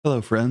Hello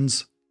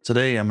friends,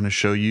 today I'm going to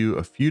show you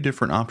a few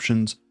different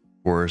options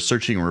for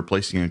searching and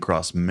replacing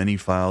across many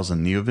files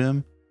in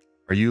Neovim.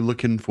 Are you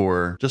looking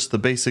for just the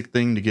basic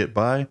thing to get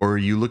by, or are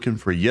you looking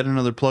for yet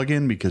another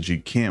plugin because you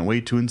can't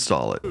wait to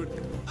install it?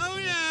 Oh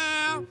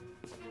yeah!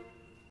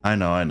 I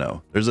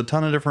know. There's a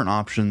ton of different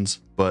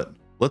options, but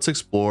let's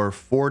explore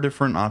 4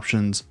 different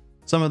options,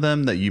 some of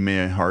them that you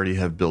may already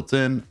have built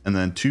in, and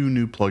then 2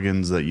 new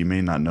plugins that you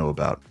may not know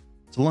about.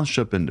 So let's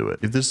jump into it.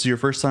 If this is your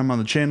first time on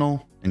the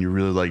channel and you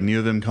really like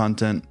Neovim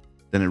content,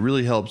 then it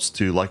really helps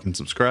to like and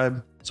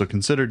subscribe, so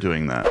consider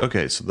doing that.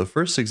 Okay, so the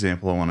first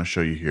example I want to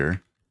show you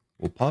here,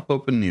 we'll pop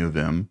open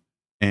Neovim,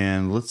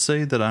 and let's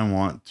say that I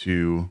want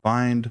to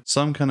find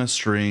some kind of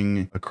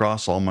string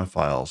across all my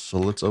files. So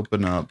let's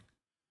open up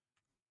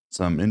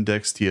some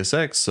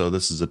index.tsx. So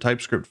this is a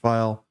TypeScript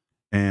file.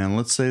 And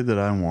let's say that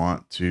I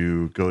want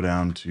to go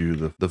down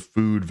to the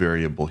food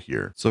variable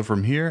here. So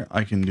from here,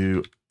 I can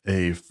do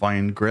a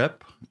find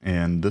grep,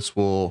 and this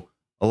will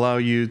allow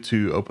you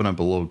to open up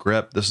a little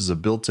grep. This is a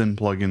built-in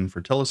plugin for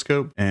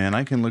Telescope, and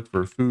I can look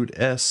for food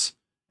S,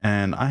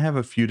 and I have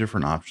a few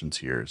different options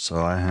here. So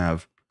I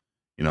have,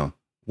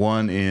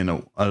 one in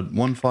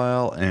one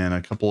file and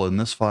a couple in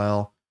this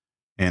file.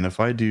 And if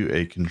I do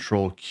a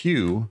Control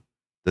Q,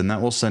 then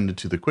that will send it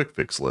to the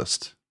Quickfix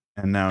list.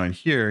 And now in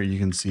here, you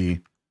can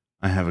see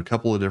I have a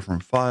couple of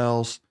different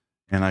files,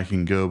 and I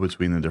can go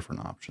between the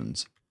different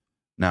options.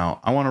 Now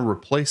I want to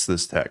replace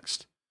this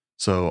text.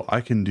 So I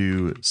can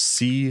do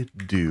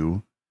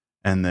cdo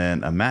and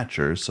then a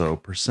matcher. So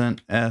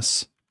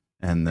 %s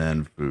and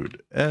then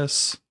food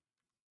s,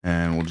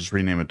 and we'll just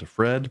rename it to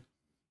Fred.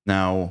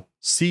 Now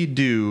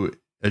cdo,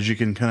 as you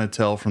can kind of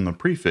tell from the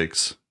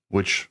prefix,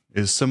 which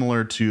is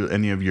similar to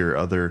any of your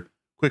other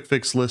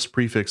Quickfix list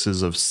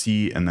prefixes of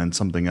C and then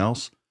something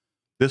else,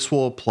 this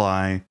will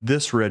apply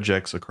this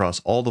regex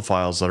across all the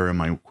files that are in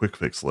my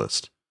Quickfix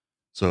list.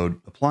 So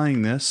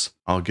applying this,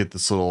 I'll get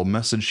this little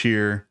message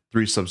here,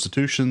 3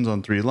 substitutions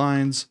on 3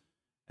 lines.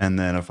 And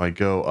then if I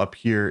go up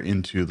here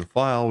into the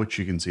file, which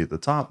you can see at the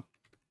top,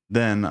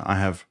 then I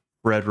have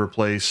Fred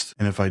replaced.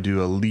 And if I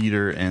do a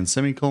leader and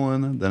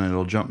semicolon, then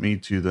it'll jump me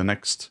to the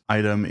next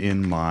item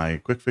in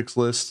my Quickfix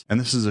list. And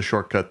this is a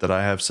shortcut that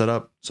I have set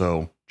up.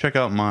 So check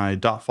out my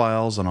dot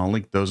files, and I'll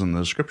link those in the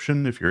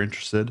description if you're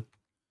interested.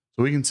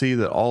 So we can see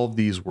that all of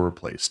these were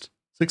replaced.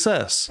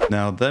 Success.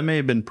 Now that may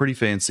have been pretty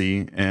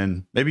fancy,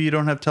 and maybe you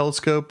don't have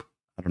Telescope.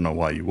 I don't know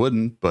why you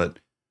wouldn't, but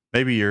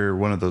maybe you're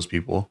one of those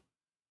people.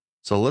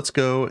 So let's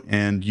go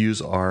and use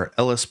our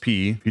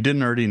LSP. If you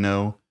didn't already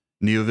know,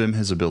 Neovim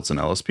has a built-in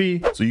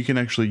LSP, so you can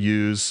actually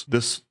use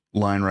this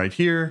line right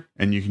here,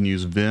 and you can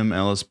use Vim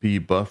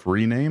LSP buff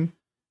rename.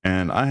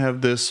 And I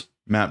have this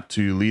mapped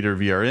to leader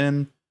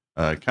vrn,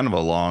 kind of a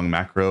long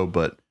macro,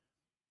 but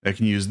I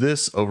can use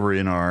this over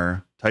in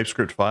our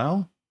TypeScript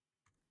file.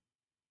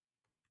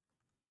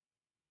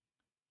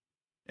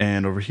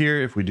 And over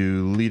here, if we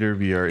do leader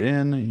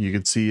vrn, you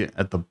can see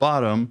at the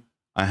bottom,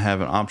 I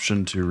have an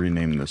option to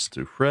rename this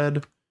to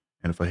Fred.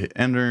 And if I hit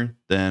enter,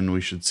 then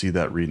we should see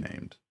that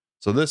renamed.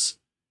 So this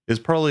is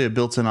probably a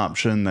built-in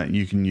option that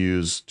you can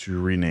use to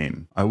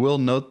rename. I will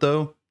note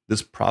though,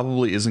 this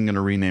probably isn't going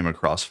to rename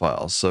across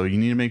files. So you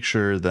need to make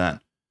sure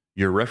that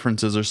your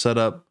references are set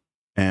up.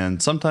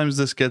 And sometimes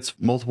this gets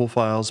multiple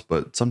files,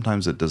 but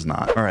sometimes it does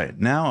not. All right,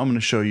 now I'm going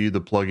to show you the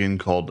plugin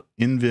called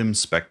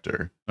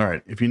Nvim-spectre. All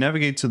right, if you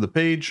navigate to the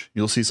page,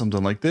 you'll see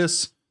something like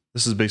this.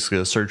 This is basically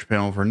a search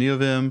panel for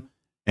Neovim,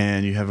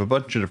 and you have a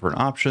bunch of different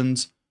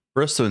options.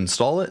 For us to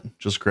install it,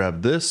 just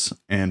grab this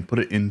and put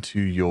it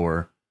into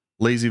your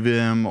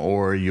LazyVim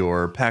or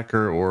your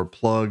Packer or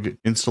plug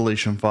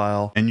installation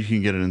file, and you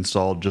can get it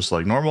installed just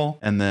like normal.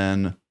 And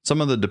then some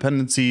of the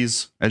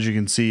dependencies, as you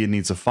can see, it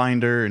needs a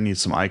finder, it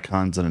needs some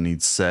icons, and it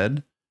needs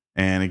sed.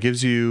 And it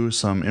gives you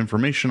some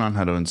information on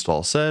how to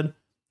install sed.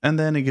 And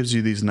then it gives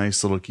you these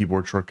nice little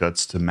keyboard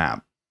shortcuts to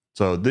map.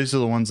 So these are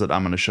the ones that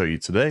I'm going to show you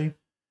today.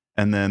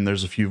 And then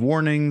there's a few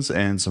warnings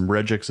and some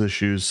regex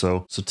issues.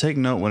 So take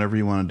note whenever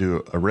you want to do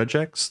a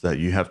regex that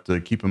you have to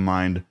keep in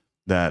mind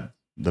that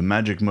the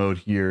magic mode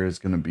here is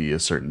going to be a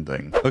certain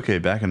thing. Okay,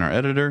 back in our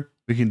editor,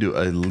 we can do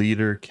a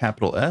leader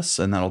capital S,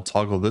 and that'll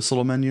toggle this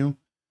little menu.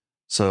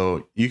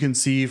 So you can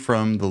see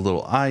from the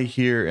little I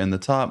here in the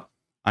top,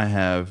 I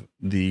have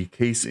the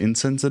case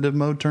insensitive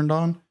mode turned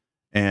on.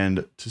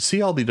 And to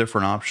see all the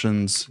different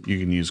options, you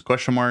can use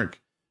question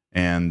mark,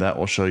 and that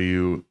will show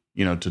you,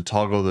 to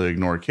toggle the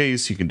ignore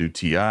case, you can do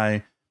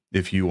TI.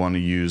 If you want to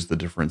use the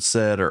different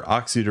sed or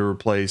oxy to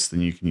replace,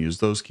 then you can use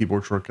those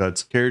keyboard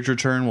shortcuts. Carriage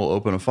return will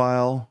open a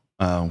file,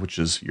 which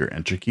is your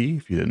enter key,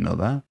 if you didn't know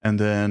that. And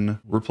then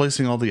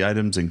replacing all the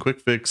items in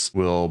Quickfix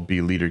will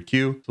be leader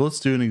Q. So let's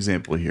do an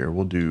example here.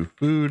 We'll do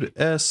food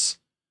S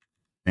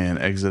and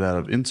exit out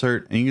of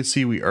insert. And you can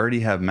see we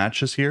already have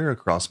matches here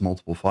across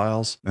multiple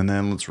files. And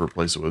then let's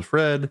replace it with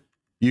Fred.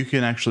 You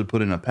can actually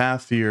put in a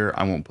path here.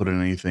 I won't put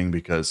in anything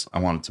because I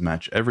want it to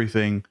match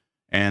everything,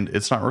 and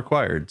it's not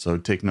required. So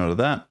take note of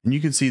that. And you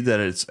can see that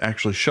it's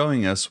actually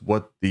showing us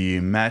what the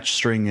match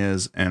string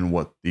is and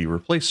what the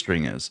replace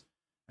string is.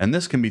 And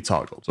this can be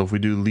toggled. So if we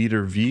do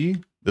leader V,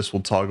 this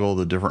will toggle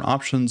the different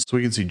options so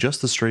we can see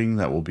just the string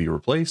that will be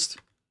replaced,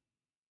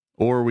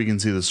 or we can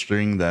see the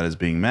string that is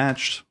being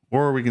matched,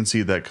 or we can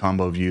see that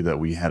combo view that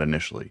we had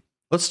initially.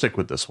 Let's stick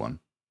with this one.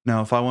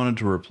 Now, if I wanted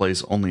to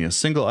replace only a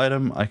single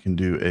item, I can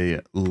do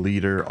a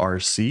leader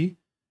RC,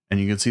 and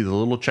you can see the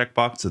little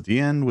checkbox at the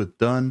end with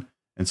done.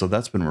 And so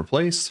that's been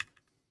replaced.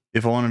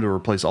 If I wanted to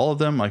replace all of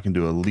them, I can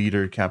do a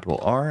leader capital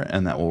R,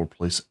 and that will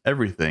replace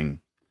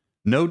everything.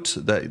 Note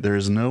that there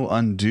is no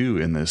undo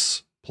in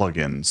this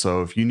plugin.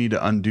 So if you need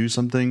to undo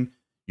something,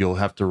 you'll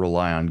have to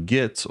rely on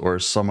Git or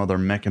some other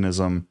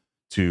mechanism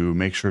to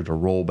make sure to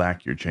roll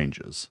back your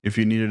changes. If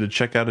you needed to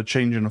check out a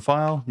change in a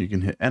file, you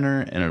can hit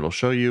enter and it'll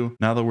show you.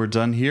 Now that we're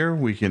done here,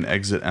 we can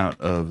exit out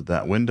of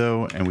that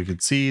window and we can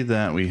see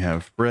that we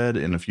have Fred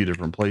in a few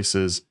different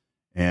places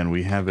and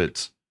we have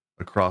it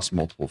across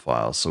multiple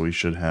files. So we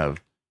should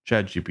have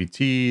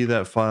ChatGPT,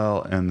 that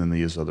file, and then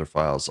these other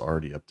files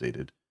already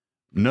updated.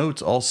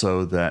 Note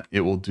also that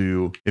it will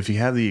do, if you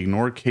have the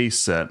ignore case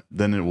set,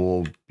 then it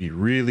will be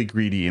really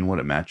greedy in what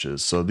it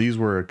matches. So these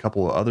were a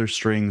couple of other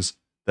strings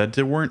that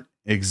weren't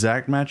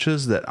exact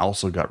matches that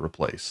also got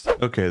replaced.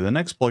 Okay, the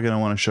next plugin I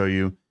want to show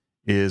you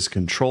is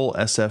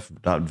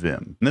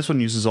CtrlSF.Vim. And this one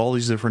uses all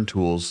these different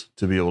tools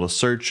to be able to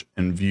search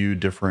and view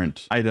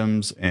different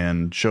items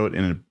and show it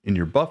in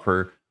your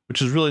buffer,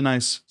 which is really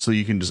nice. So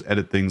you can just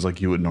edit things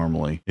like you would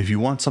normally. If you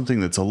want something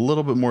that's a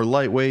little bit more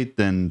lightweight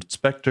than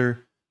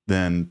Spectre,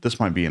 then this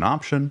might be an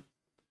option.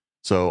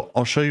 So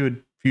I'll show you a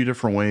few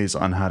different ways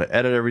on how to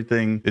edit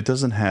everything. It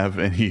doesn't have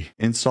any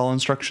install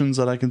instructions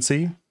that I can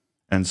see.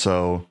 And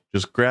so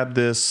just grab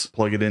this,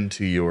 plug it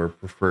into your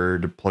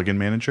preferred plugin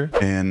manager.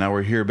 And now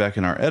we're here back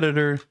in our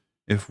editor.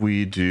 If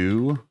we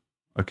do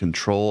a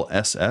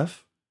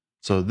CtrlSF,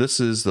 so this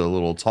is the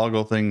little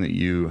toggle thing that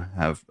you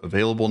have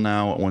available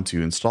now once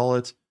you install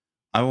it.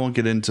 I won't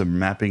get into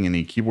mapping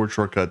any keyboard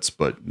shortcuts,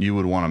 but you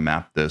would want to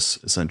map this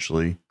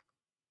essentially.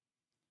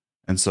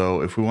 And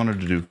so if we wanted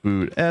to do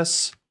food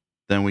S,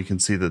 then we can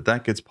see that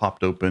that gets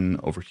popped open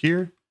over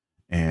here.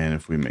 And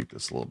if we make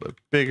this a little bit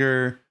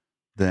bigger,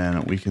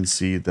 then we can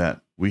see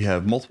that we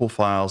have multiple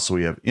files. So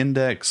we have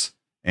index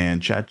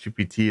and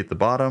ChatGPT at the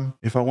bottom.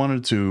 If I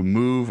wanted to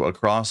move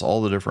across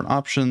all the different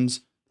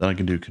options, then I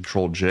can do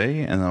Ctrl-J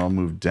and then I'll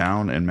move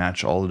down and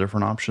match all the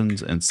different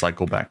options and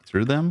cycle back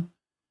through them.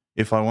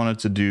 If I wanted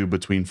to do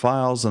between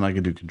files, then I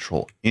can do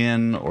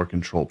Ctrl-N or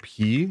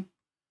Ctrl-P.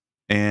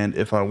 And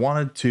if I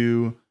wanted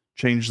to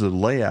change the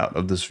layout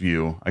of this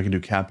view, I can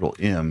do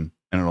M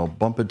and it'll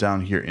bump it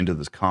down here into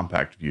this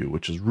compact view,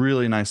 which is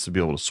really nice to be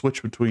able to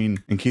switch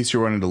between in case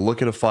you're wanting to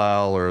look at a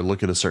file or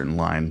look at a certain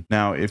line.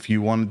 Now, if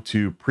you wanted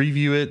to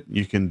preview it,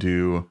 you can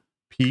do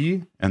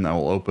P and that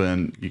will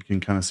open. You can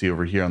kind of see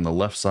over here on the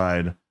left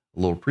side, a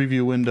little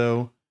preview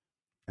window.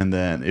 And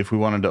then if we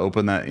wanted to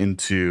open that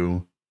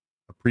into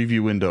a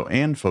preview window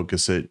and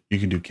focus it, you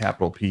can do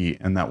P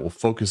and that will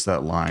focus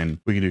that line.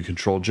 We can do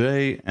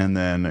Ctrl-J and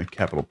then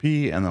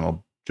P and then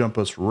I'll jump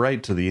us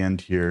right to the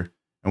end here.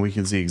 And we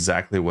can see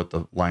exactly what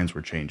the lines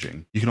were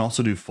changing. You can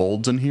also do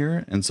folds in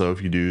here. And so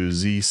if you do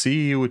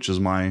ZC, which is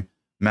my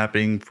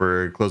mapping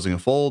for closing a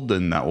fold,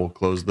 then that will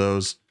close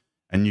those.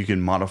 And you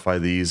can modify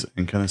these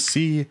and kind of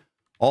see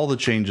all the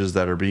changes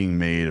that are being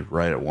made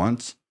right at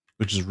once,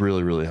 which is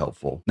really, really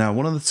helpful. Now,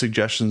 one of the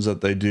suggestions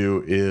that they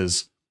do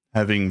is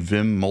having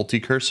Vim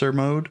multi-cursor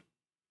mode.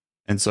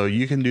 And so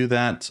you can do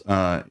that.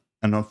 And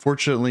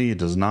unfortunately, it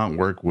does not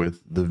work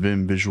with the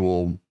Vim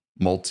visual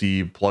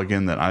multi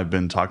plugin that I've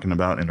been talking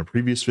about in a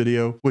previous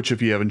video, which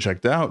if you haven't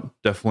checked out,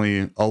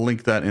 definitely I'll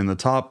link that in the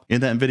top. In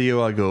that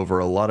video, I go over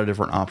a lot of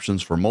different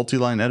options for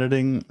multi-line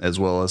editing, as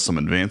well as some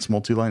advanced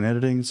multi-line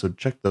editing. So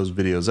check those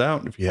videos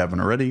out if you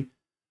haven't already.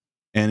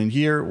 And in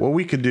here, what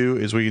we could do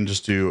is we can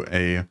just do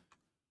a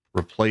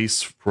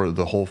replace for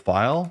the whole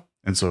file.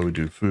 And so we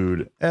do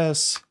food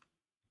S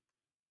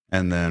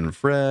and then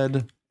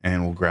Fred,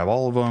 and we'll grab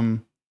all of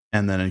them.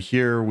 And then in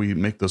here, we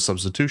make those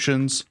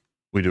substitutions.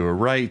 We do a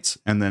write,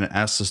 and then it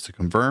asks us to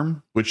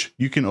confirm, which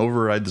you can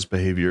override this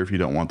behavior if you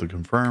don't want to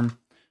confirm.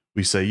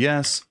 We say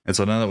yes. And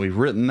so now that we've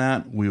written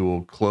that, we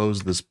will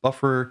close this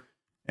buffer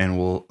and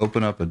we'll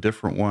open up a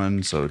different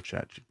one. So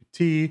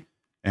ChatGPT,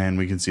 and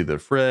we can see that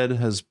Fred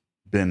has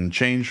been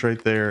changed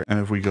right there. And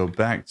if we go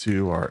back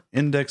to our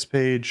index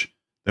page,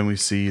 then we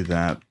see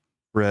that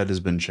Fred has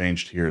been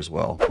changed here as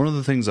well. One of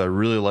the things I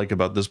really like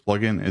about this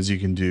plugin is you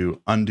can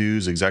do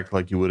undos exactly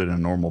like you would in a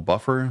normal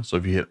buffer. So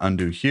if you hit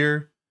undo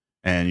here,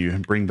 and you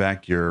bring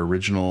back your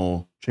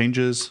original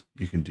changes,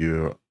 you can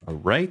do a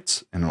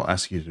write and it'll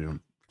ask you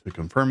to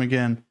confirm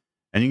again.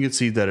 And you can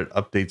see that it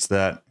updates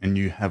that and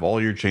you have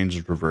all your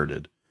changes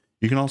reverted.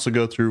 You can also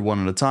go through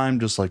one at a time,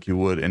 just like you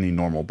would any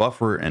normal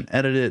buffer, and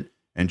edit it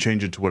and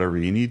change it to whatever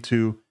you need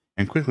to,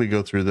 and quickly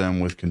go through them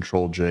with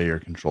Ctrl-J or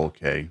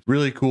Ctrl-K.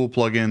 Really cool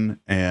plugin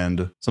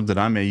and something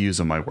I may use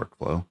in my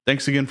workflow.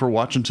 Thanks again for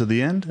watching to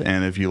the end.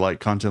 And if you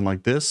like content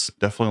like this,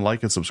 definitely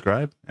like and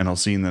subscribe, and I'll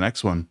see you in the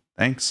next one.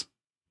 Thanks.